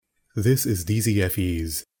This is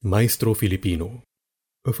DZFE's Maestro Filipino,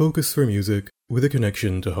 a focus for music with a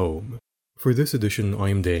connection to home. For this edition, I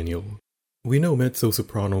am Daniel. We know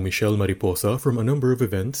Mezzo-soprano Michelle Mariposa from a number of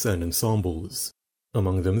events and ensembles,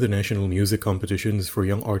 among them the National Music Competitions for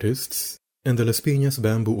Young Artists and the Las Piñas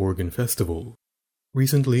Bamboo Organ Festival.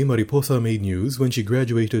 Recently, Mariposa made news when she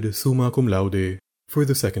graduated summa cum laude for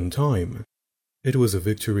the second time. It was a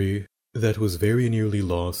victory that was very nearly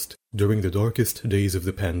lost during the darkest days of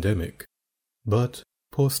the pandemic. But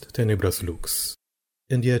post tenebras lux.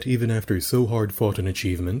 And yet, even after so hard-fought an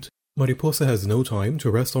achievement, Mariposa has no time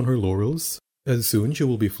to rest on her laurels, as soon she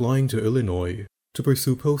will be flying to Illinois to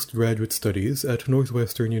pursue postgraduate studies at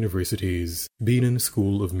Northwestern University's Beanan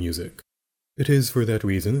School of Music. It is for that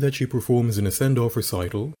reason that she performs in a send-off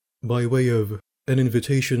recital by way of an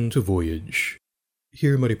invitation to Voyage.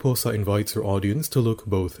 Here Mariposa invites her audience to look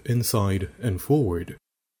both inside and forward.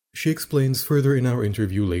 She explains further in our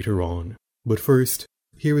interview later on, but first,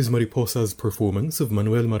 here is Mariposa's performance of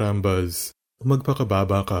Manuel Maramba's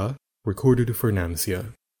Magpakababa Ka, recorded for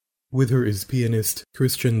Namsia. With her is pianist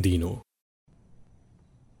Christian Dino.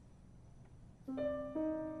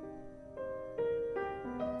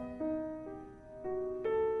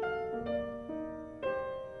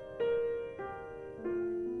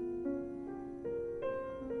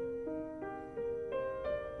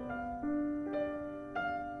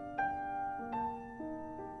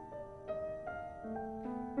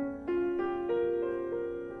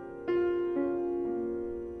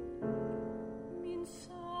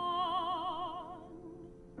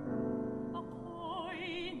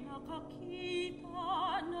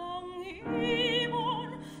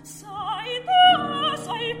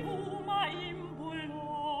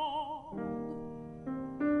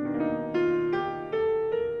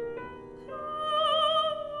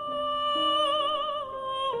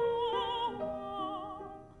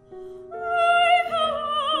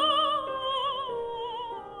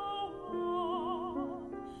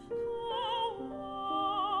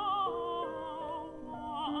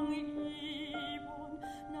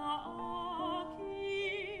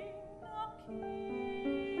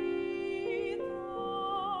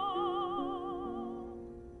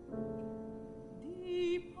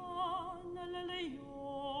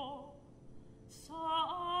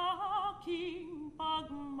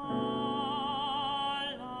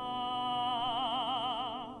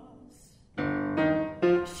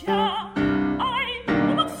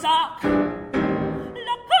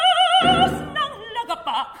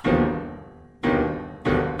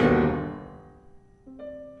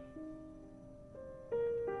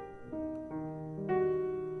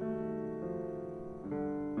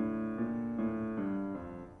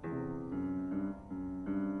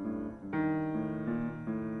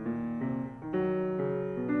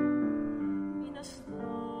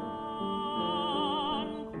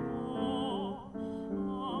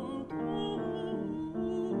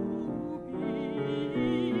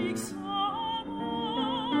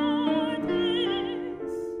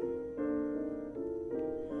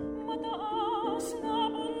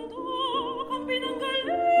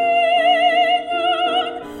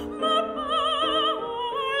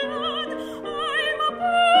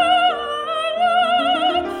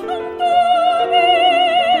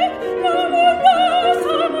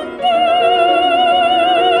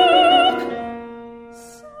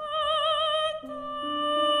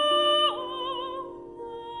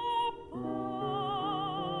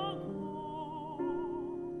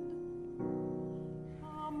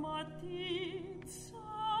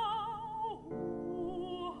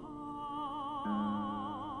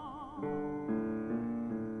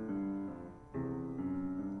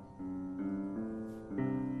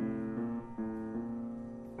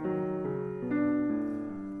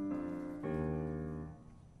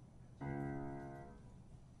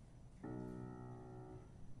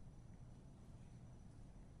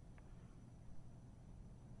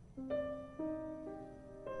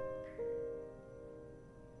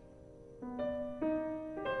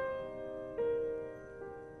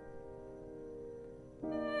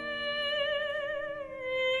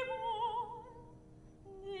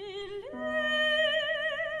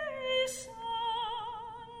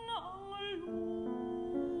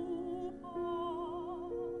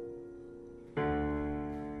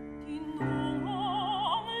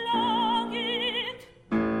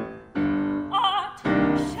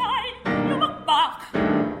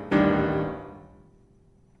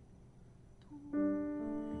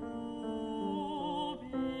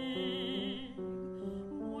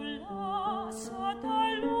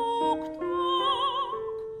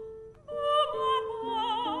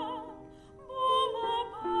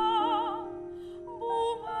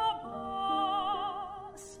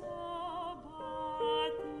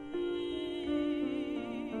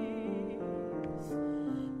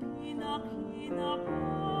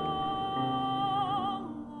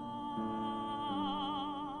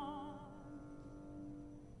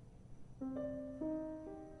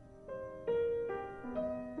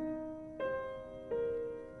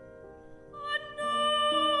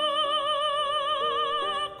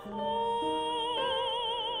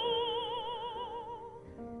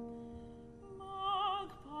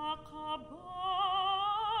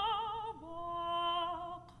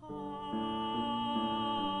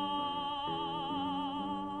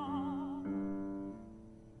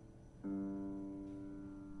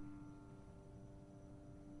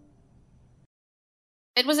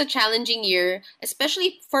 It was a challenging year,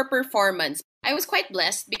 especially for performance. I was quite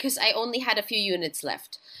blessed because I only had a few units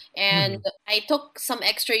left. And Mhm. I took some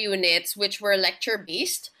extra units which were lecture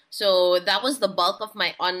based. So that was the bulk of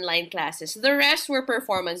my online classes. The rest were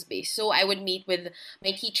performance based. So I would meet with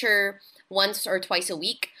my teacher once or twice a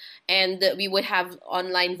week, and we would have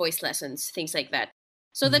online voice lessons, things like that.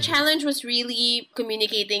 So the Mhm. challenge was really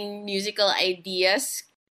communicating musical ideas.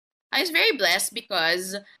 I was very blessed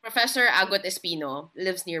because Professor Agot Espino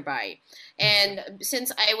lives nearby. And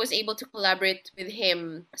since I was able to collaborate with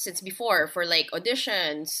him since before for like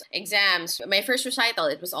auditions, exams, my first recital,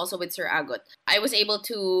 it was also with Sir Agot. I was able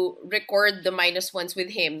to record the minus ones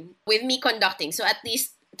with him, with me conducting. So at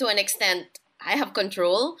least to an extent, I have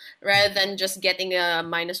control rather than just getting a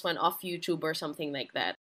minus one off YouTube or something like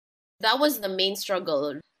that. That was the main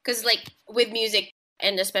struggle. Because, like, with music,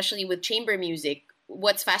 and especially with chamber music,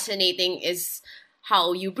 what's fascinating is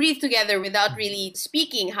how you breathe together without really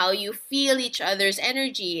speaking, how you feel each other's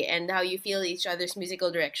energy and how you feel each other's musical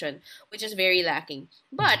direction, which is very lacking.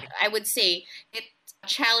 But Mhm. I would say it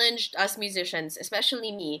challenged us musicians,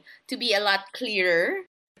 especially me, to be a lot clearer.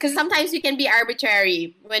 Because sometimes we can be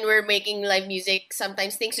arbitrary when we're making live music.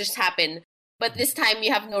 Sometimes things just happen. But this time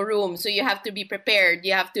you have no room, so you have to be prepared.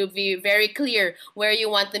 You have to be very clear where you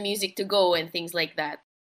want the music to go and things like that.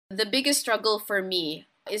 The biggest struggle for me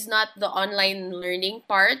is not the online learning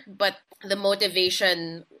part, but the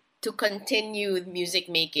motivation to continue music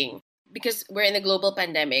making because we're in a global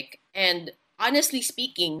pandemic. And honestly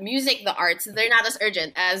speaking, music, the arts, they're not as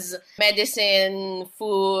urgent as medicine,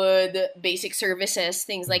 food, basic services,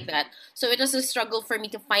 things like Mhm. that. So it was a struggle for me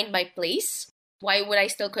to find my place. Why would I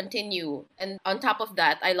still continue? And on top of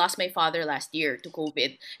that, I lost my father last year to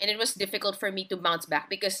COVID. And it was difficult for me to bounce back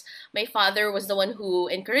because my father was the one who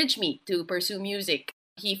encouraged me to pursue music.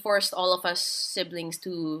 He forced all of us siblings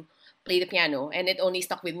to play the piano, and it only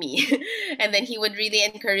stuck with me. And then he would really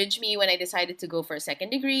encourage me when I decided to go for a second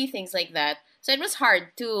degree, things like that. So it was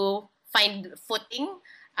hard to find footing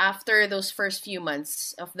after those first few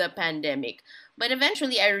months of the pandemic. But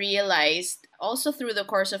eventually I realized, also through the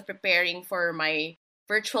course of preparing for my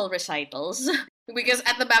virtual recitals, because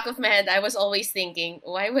at the back of my head, I was always thinking,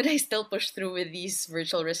 why would I still push through with these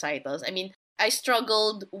virtual recitals? I mean, I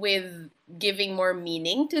struggled with giving more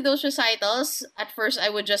meaning to those recitals. At first, I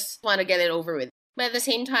would just want to get it over with. But at the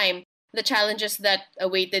same time, the challenges that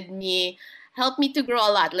awaited me helped me to grow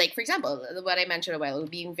a lot. Like, for example, what I mentioned a while ago,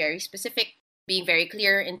 being very specific, being very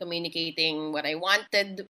clear in communicating what I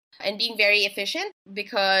wanted, and being very efficient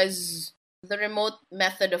because the remote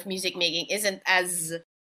method of music making isn't as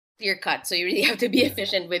clear cut. So you really have to be Yeah.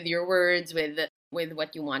 efficient with your words, with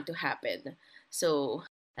what you want to happen. So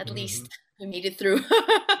at Mhm. least we made it through.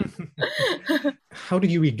 How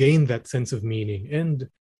did you regain that sense of meaning? And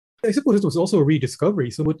I suppose it was also a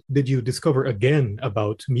rediscovery. So, what did you discover again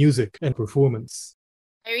about music and performance?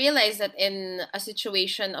 I realized that in a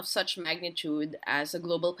situation of such magnitude as a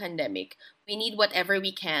global pandemic, we need whatever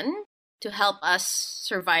we can to help us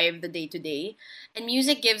survive the day to day. And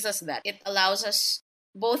music gives us that. It allows us,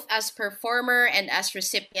 both as performer and as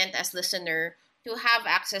recipient, as listener, to have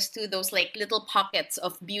access to those like little pockets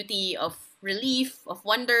of beauty, of relief, of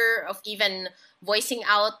wonder, of even voicing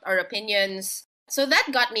out our opinions. So that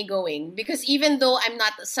got me going because even though I'm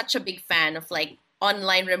not such a big fan of like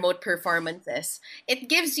online remote performances, it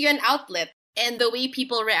gives you an outlet. And the way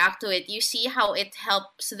people react to it, you see how it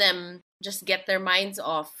helps them just get their minds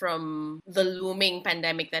off from the looming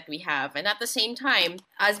pandemic that we have. And at the same time,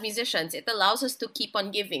 as musicians, it allows us to keep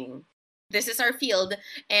on giving. This is our field,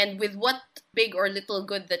 and with what big or little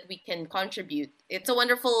good that we can contribute, it's a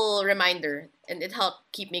wonderful reminder, and it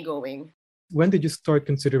helped keep me going. When did you start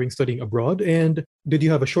considering studying abroad? And did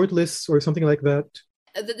you have a short list or something like that?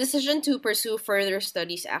 The decision to pursue further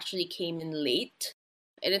studies actually came in late.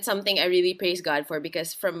 And it's something I really praise God for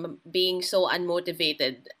because from being so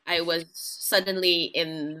unmotivated, I was suddenly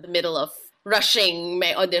in the middle of rushing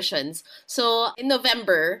my auditions. So in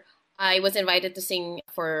November, I was invited to sing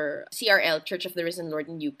for CRL, Church of the Risen Lord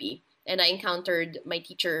in UP. And I encountered my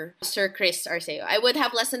teacher, Sir Chris Arceo. I would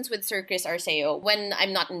have lessons with Sir Chris Arceo when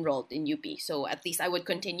I'm not enrolled in UP. So at least I would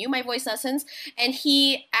continue my voice lessons. And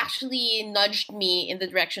he actually nudged me in the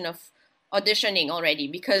direction of auditioning already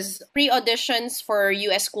because pre-auditions for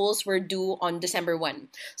US schools were due on December 1.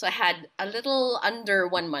 So I had a little under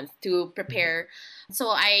 1 month to prepare. So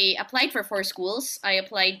I applied for four schools. I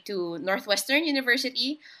applied to Northwestern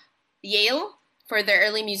University, Yale for their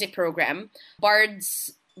early music program,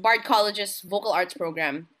 Bard College's vocal arts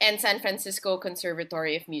program, and San Francisco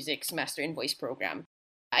Conservatory of Music's Master in Voice program.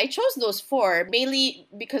 I chose those four mainly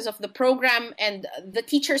because of the program, and the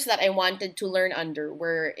teachers that I wanted to learn under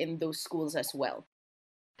were in those schools as well.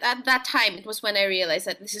 At that time, it was when I realized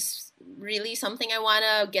that this is really something I want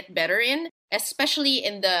to get better in, especially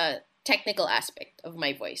in the technical aspect of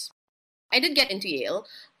my voice. I did get into Yale,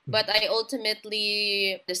 but I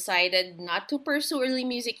ultimately decided not to pursue early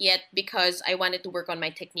music yet because I wanted to work on my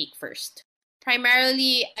technique first.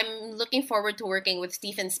 Primarily, I'm looking forward to working with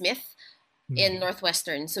Stephen Smith in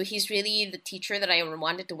Northwestern. So he's really the teacher that I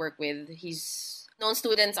wanted to work with. His known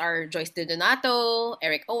students are Joyce DiDonato,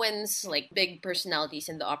 Eric Owens, like big personalities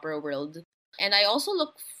in the opera world. And I also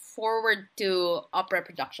look forward to opera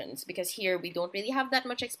productions because here we don't really have that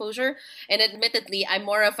much exposure. And admittedly, I'm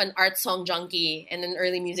more of an art song junkie and an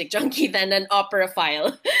early music junkie than an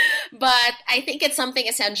operaphile. But I think it's something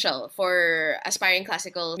essential for aspiring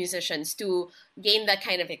classical musicians to gain that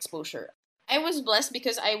kind of exposure. I was blessed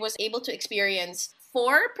because I was able to experience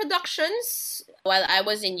 4 productions while I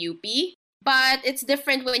was in UP. But it's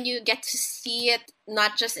different when you get to see it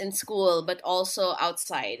not just in school, but also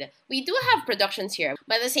outside. We do have productions here,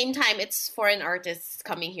 but at the same time, it's foreign artists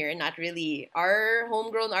coming here, not really our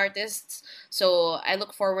homegrown artists. So I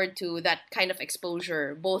look forward to that kind of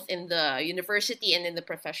exposure, both in the university and in the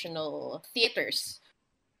professional theaters.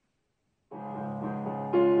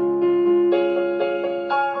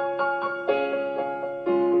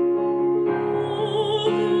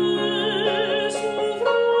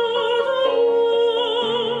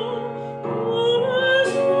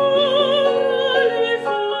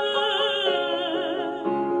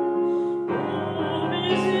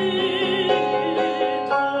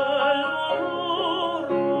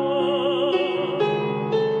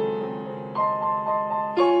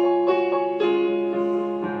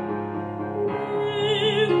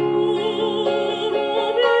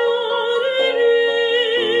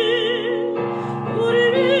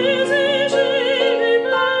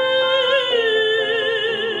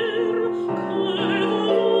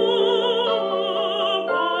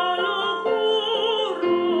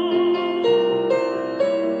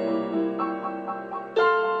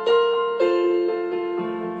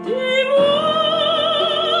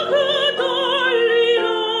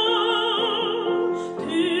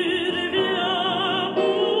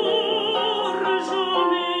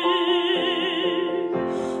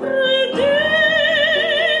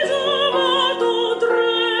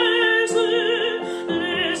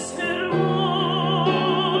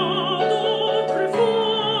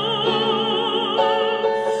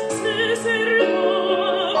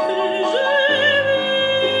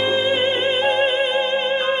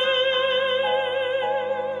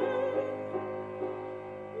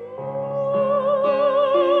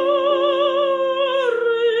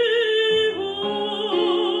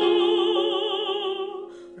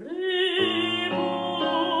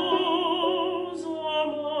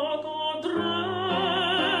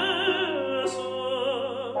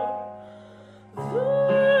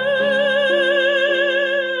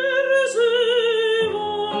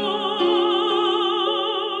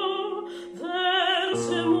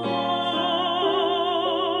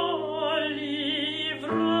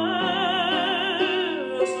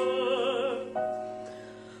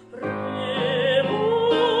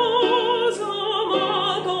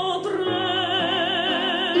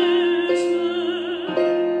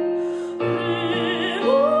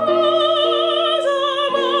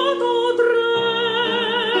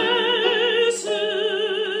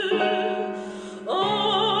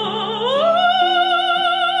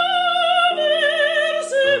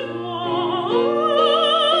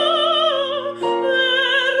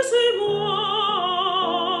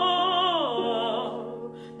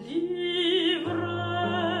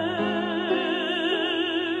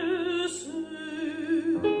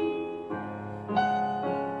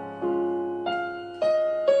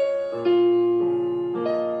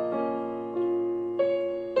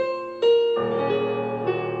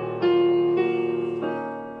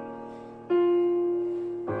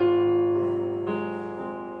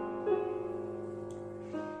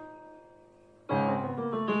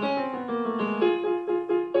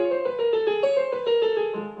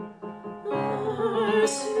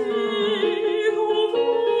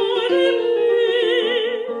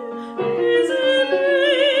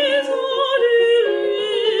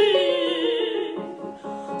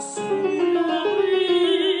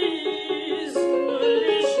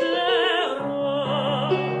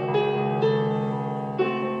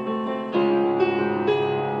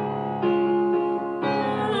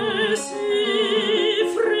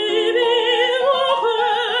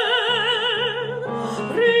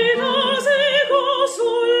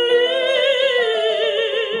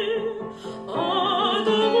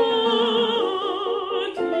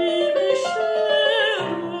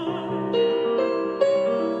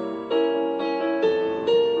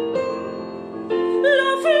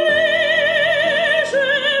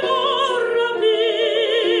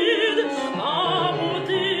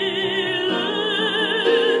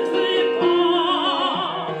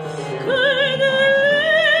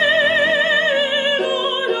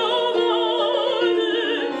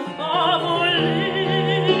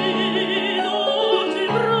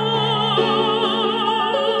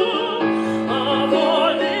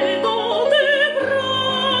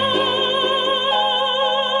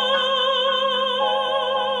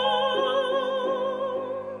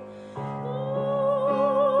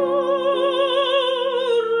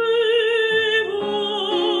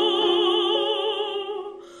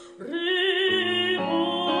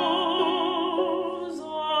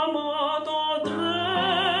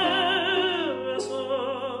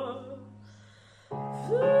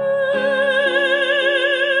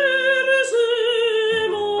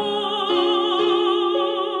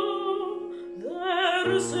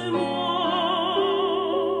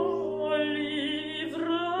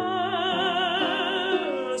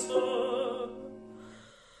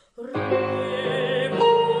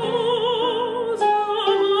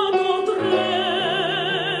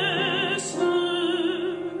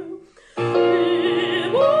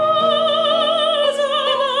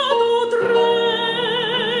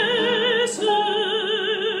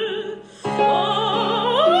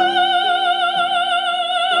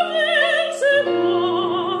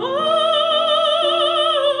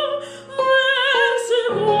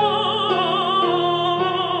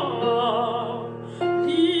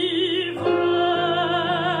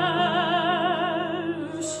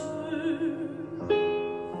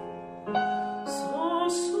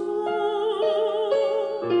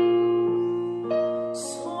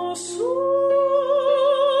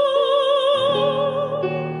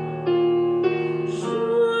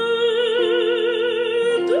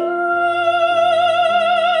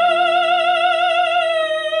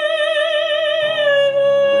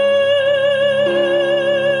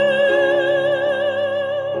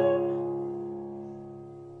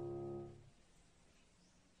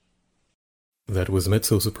 That was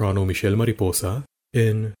Mezzo-soprano Michelle Mariposa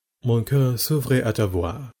in Mon cœur s'ouvre à ta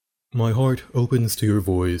voix. My heart opens to your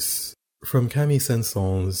voice, from Camille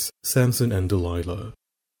Saint-Saëns' Samson and Delilah.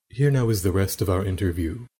 Here now is the rest of our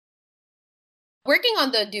interview. Working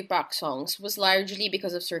on the Dupac songs was largely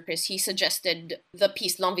because of Sir Chris. He suggested the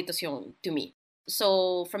piece L'Invitation to me.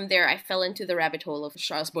 So from there, I fell into the rabbit hole of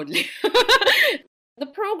Charles Baudelaire. The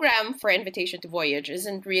program for Invitation to Voyage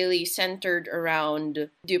isn't really centered around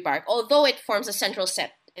Dupac, although it forms a central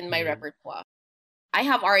set in my repertoire. I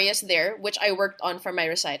have arias there, which I worked on for my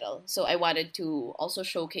recital. So I wanted to also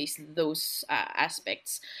showcase those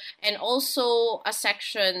aspects. And also a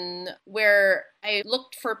section where I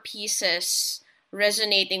looked for pieces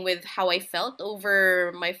resonating with how I felt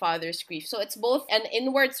over my father's grief. So it's both an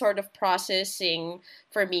inward sort of processing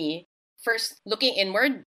for me. First, looking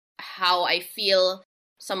inward, how I feel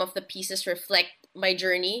some of the pieces reflect my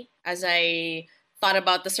journey as I thought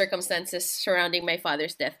about the circumstances surrounding my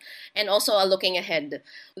father's death, and also a looking ahead.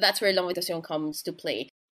 That's where L'Invitation comes to play.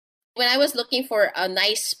 When I was looking for a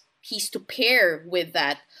nice piece to pair with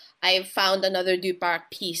that, I found another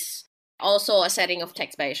Dupac piece, also a setting of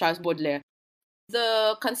text by Charles Baudelaire.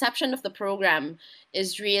 The conception of the program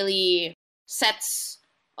is really sets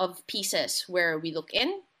of pieces where we look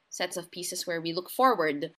in, sets of pieces where we look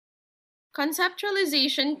forward.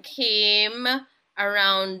 Conceptualization came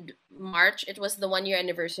around March. It was the 1-year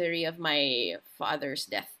anniversary of my father's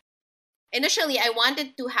death. Initially, I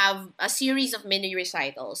wanted to have a series of mini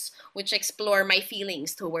recitals which explore my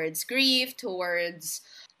feelings towards grief, towards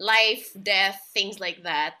life, death, things like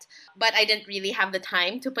that. But I didn't really have the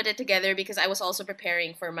time to put it together because I was also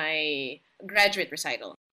preparing for my graduate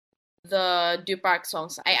recital. The Dupac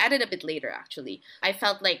songs, I added a bit later actually. I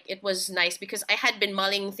felt like it was nice because I had been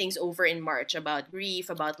mulling things over in March about grief,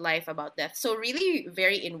 about life, about death. So really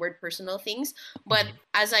very inward personal things. But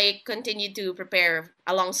as I continued to prepare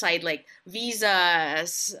alongside like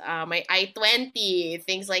visas, my I-20,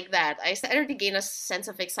 things like that, I started to gain a sense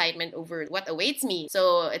of excitement over what awaits me.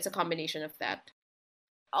 So it's a combination of that.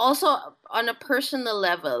 Also, on a personal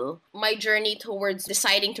level, my journey towards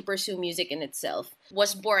deciding to pursue music in itself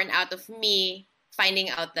was born out of me finding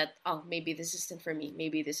out that, oh, maybe this isn't for me.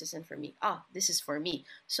 Maybe this isn't for me. Ah, this is for me.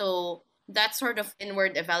 So that sort of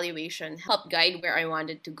inward evaluation helped guide where I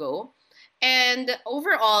wanted to go. And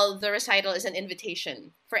overall, the recital is an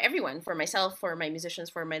invitation for everyone, for myself, for my musicians,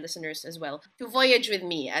 for my listeners as well, to voyage with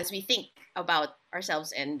me as we think about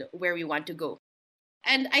ourselves and where we want to go.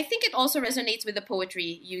 And I think it also resonates with the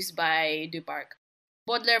poetry used by Dupac.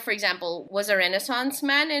 Baudelaire, for example, was a Renaissance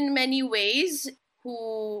man in many ways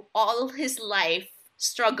who all his life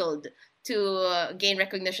struggled to gain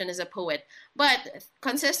recognition as a poet. But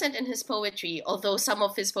consistent in his poetry, although some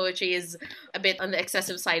of his poetry is a bit on the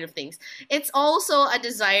excessive side of things, it's also a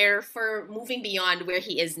desire for moving beyond where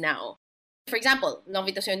he is now. For example,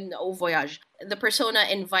 L'Invitation au Voyage, the persona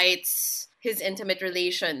invites his intimate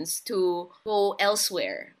relations to go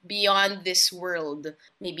elsewhere, beyond this world,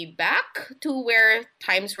 maybe back to where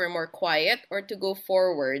times were more quiet, or to go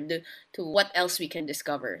forward to what else we can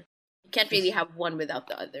discover. You can't really have one without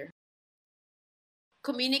the other.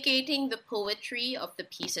 Communicating the poetry of the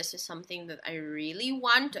pieces is something that I really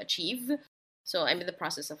want to achieve. So I'm in the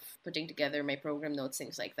process of putting together my program notes,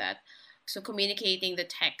 things like that. So communicating the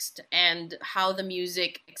text and how the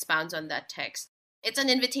music expounds on that text. It's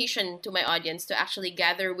an invitation to my audience to actually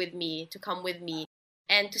gather with me, to come with me,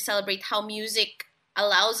 and to celebrate how music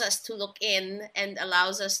allows us to look in and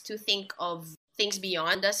allows us to think of things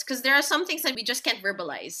beyond us. Because there are some things that we just can't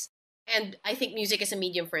verbalize. And I think music is a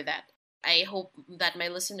medium for that. I hope that my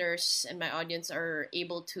listeners and my audience are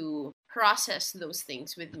able to process those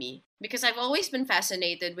things with me. Because I've always been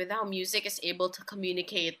fascinated with how music is able to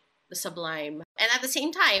communicate the sublime. And at the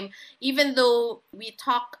same time, even though we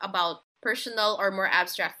talk about personal or more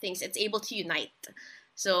abstract things, it's able to unite.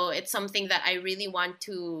 So it's something that I really want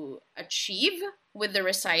to achieve with the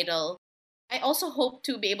recital. I also hope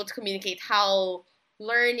to be able to communicate how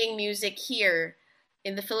learning music here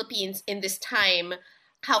in the Philippines in this time,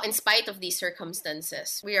 how in spite of these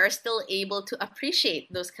circumstances, we are still able to appreciate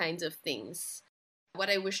those kinds of things.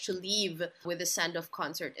 What I wish to leave with the send-off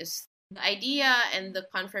concert is the idea and the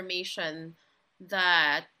confirmation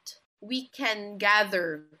that we can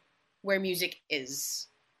gather where music is.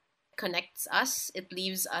 It connects us, it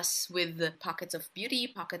leaves us with pockets of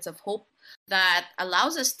beauty, pockets of hope that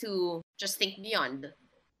allows us to just think beyond.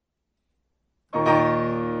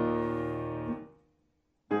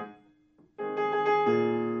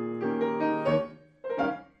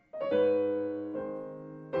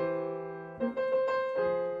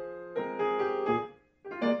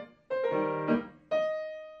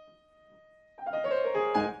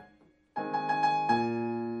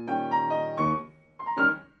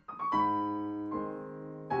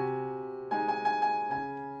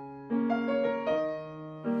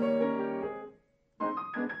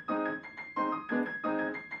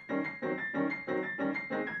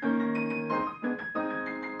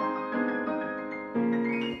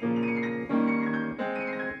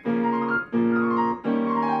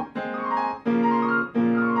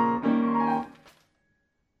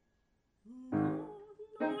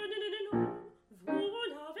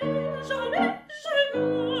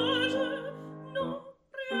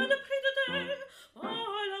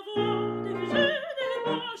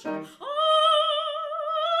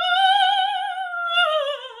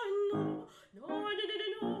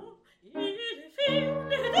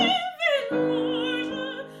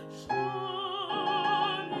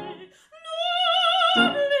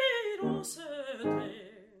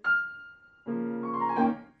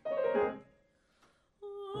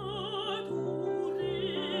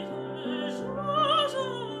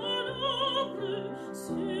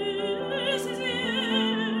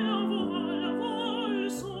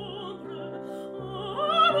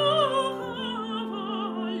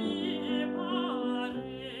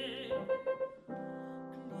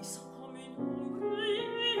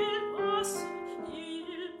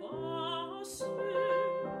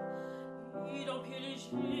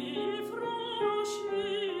 j'ai franchi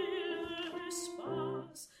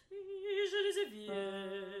l'espace et je les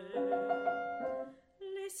éviais,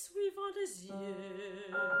 les suivant des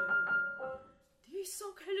yeux.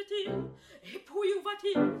 Disons quel est-il, et puis où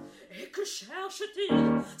va-t-il, et que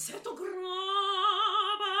cherche-t-il, cet grand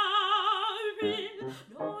bahuil?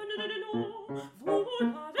 Non, non, non, non, non, vous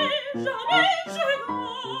n'avez jamais, je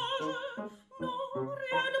gage, non,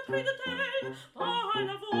 rien ne pris de tel, par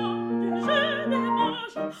la voix du jeune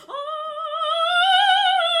mage. Ah,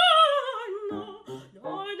 non,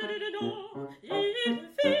 non, non, non, non, non, il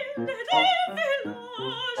file des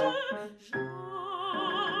villages,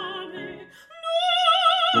 jamais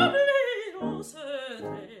n'oublierons ce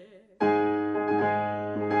trait.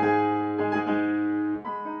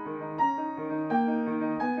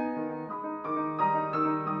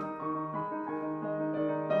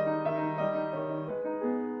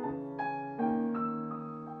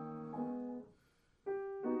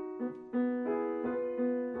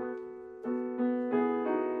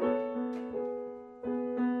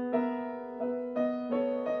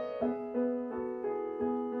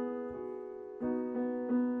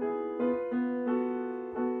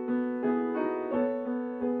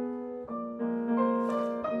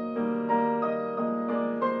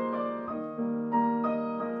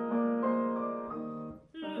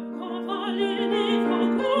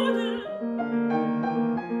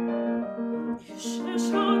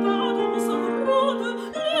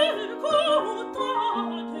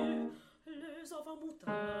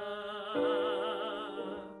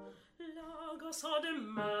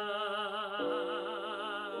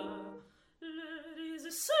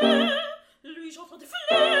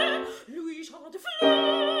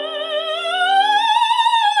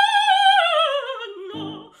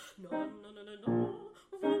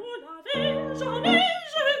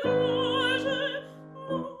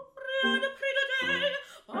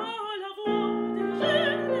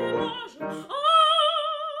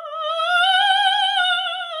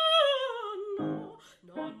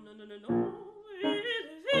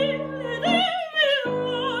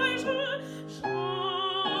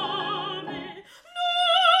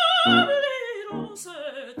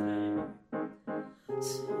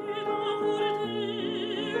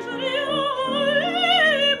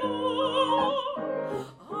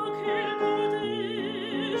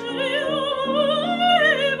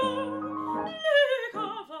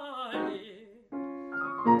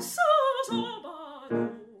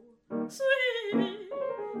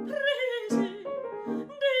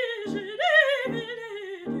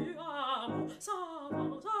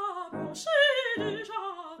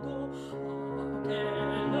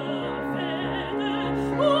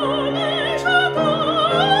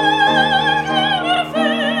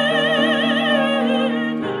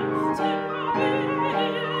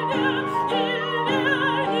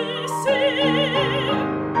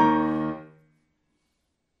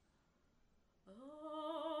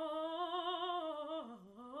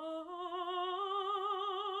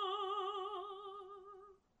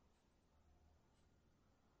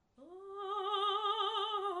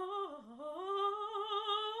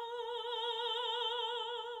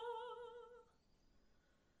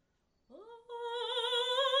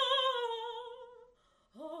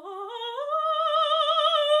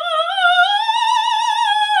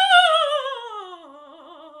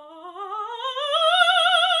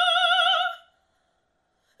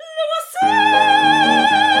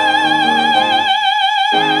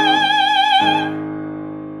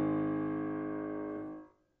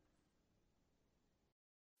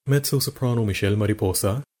 Mezzo-soprano Michelle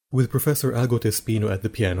Mariposa, with Professor Agot Espino at the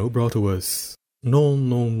piano, brought to us Non,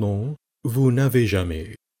 non, non, vous n'avez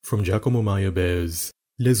jamais, from Giacomo Meyerbeer's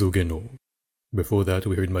Les Huguenots. Before that,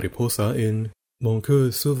 we heard Mariposa in Mon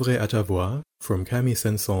cœur s'ouvrait à ta voix, from Camille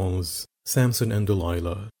Saint-Saëns' Samson and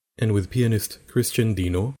Delilah, and with pianist Christian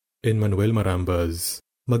Dino in Manuel Maramba's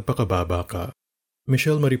Magpakababa Ka.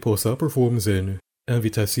 Michelle Mariposa performs in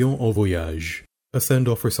Invitation au Voyage, a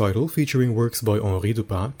send-off recital featuring works by Henri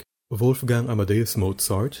Dupac, Wolfgang Amadeus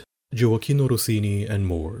Mozart, Gioacchino Rossini, and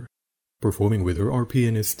more. Performing with her are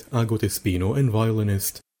pianist Agot Espino and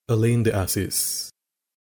violinist Alain de Assis.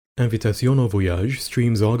 Invitation au Voyage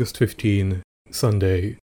streams August 15,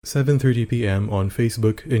 Sunday, 7:30 p.m. on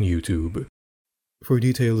Facebook and YouTube. For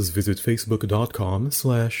details, visit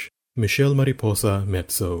facebook.com/Michelle Mariposa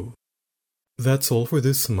Mezzo. That's all for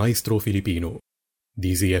this Maestro Filipino,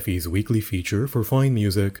 DZFE's weekly feature for fine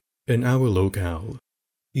music in our locale.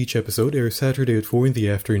 Each episode airs Saturday at 4 in the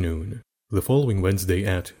afternoon, the following Wednesday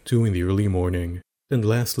at 2 in the early morning, and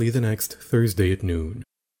lastly the next Thursday at noon.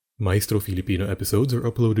 Maestro Filipino episodes are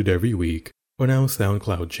uploaded every week on our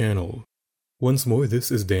SoundCloud channel. Once more,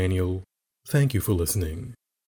 this is Daniel. Thank you for listening.